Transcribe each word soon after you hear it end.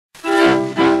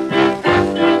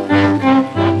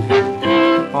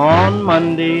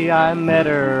Monday I met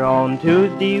her, on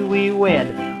Tuesday we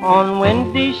wed, on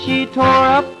Wednesday she tore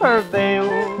up her veil.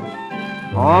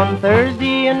 On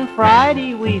Thursday and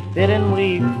Friday we fit and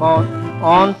we fought,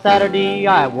 on Saturday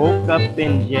I woke up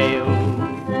in jail.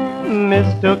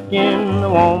 Mistook in the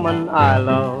woman I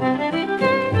love,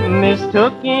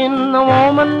 mistook in the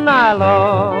woman I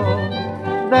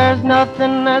love. There's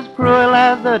nothing as cruel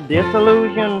as a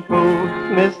disillusioned fool,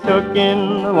 mistook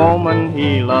in the woman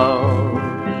he loved.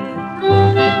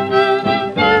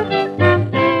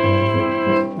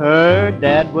 Her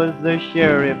dad was the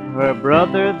sheriff, her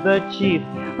brother the chief,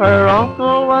 her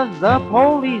uncle was the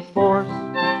police force.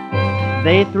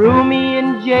 They threw me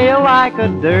in jail like a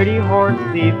dirty horse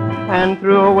thief and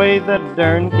threw away the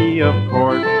darn key, of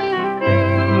course.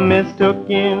 Mistook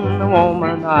in the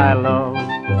woman I love,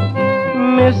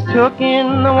 mistook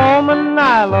in the woman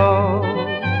I love.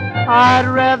 I'd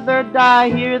rather die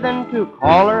here than to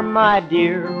call her my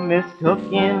dear, mistook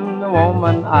in the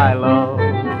woman I love.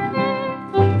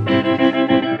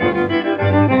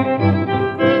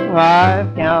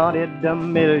 I've counted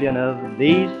 1,000,000 of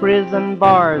these prison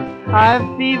bars, I've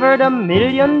fevered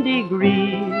 1,000,000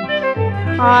 degrees.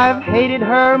 I've hated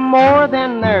her more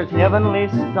than there's heavenly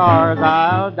stars,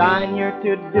 I'll dine here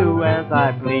to do as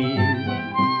I please.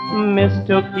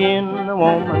 Mistook in the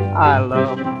woman I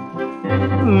love,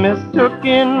 mistook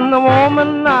in the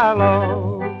woman I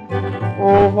love.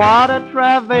 Oh, what a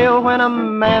travail when a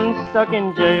man's stuck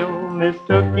in jail,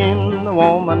 mistook in the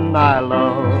woman I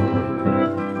love.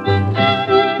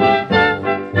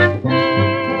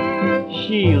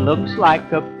 She looks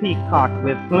like a peacock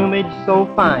with plumage so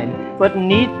fine, but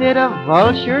 'neath it a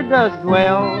vulture does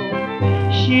dwell.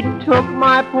 She took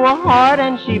my poor heart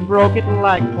and she broke it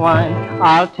like twine,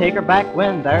 I'll take her back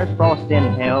when there's frost in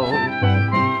hell.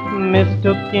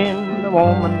 Mistook in the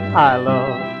woman I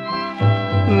love,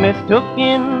 mistook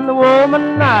in the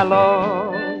woman I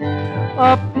love.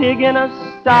 A pig in a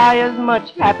sty is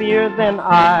much happier than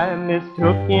I,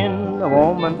 mistook in the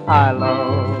woman I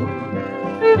love.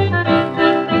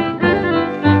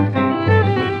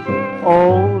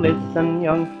 Oh, listen,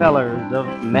 young fellers of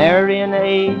marrying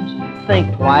age,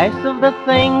 think twice of the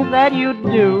things that you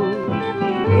do.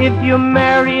 If you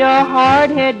marry a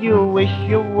hardhead, you'll wish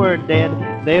you were dead,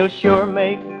 they'll sure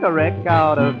make a wreck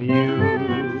out of you.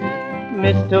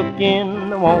 Mistook in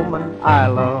the woman I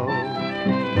love,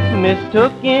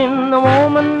 mistook in the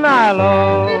woman I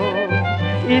love.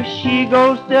 If she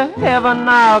goes to heaven,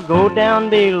 I'll go down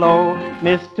below,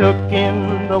 mistook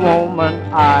in the woman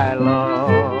I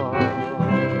love.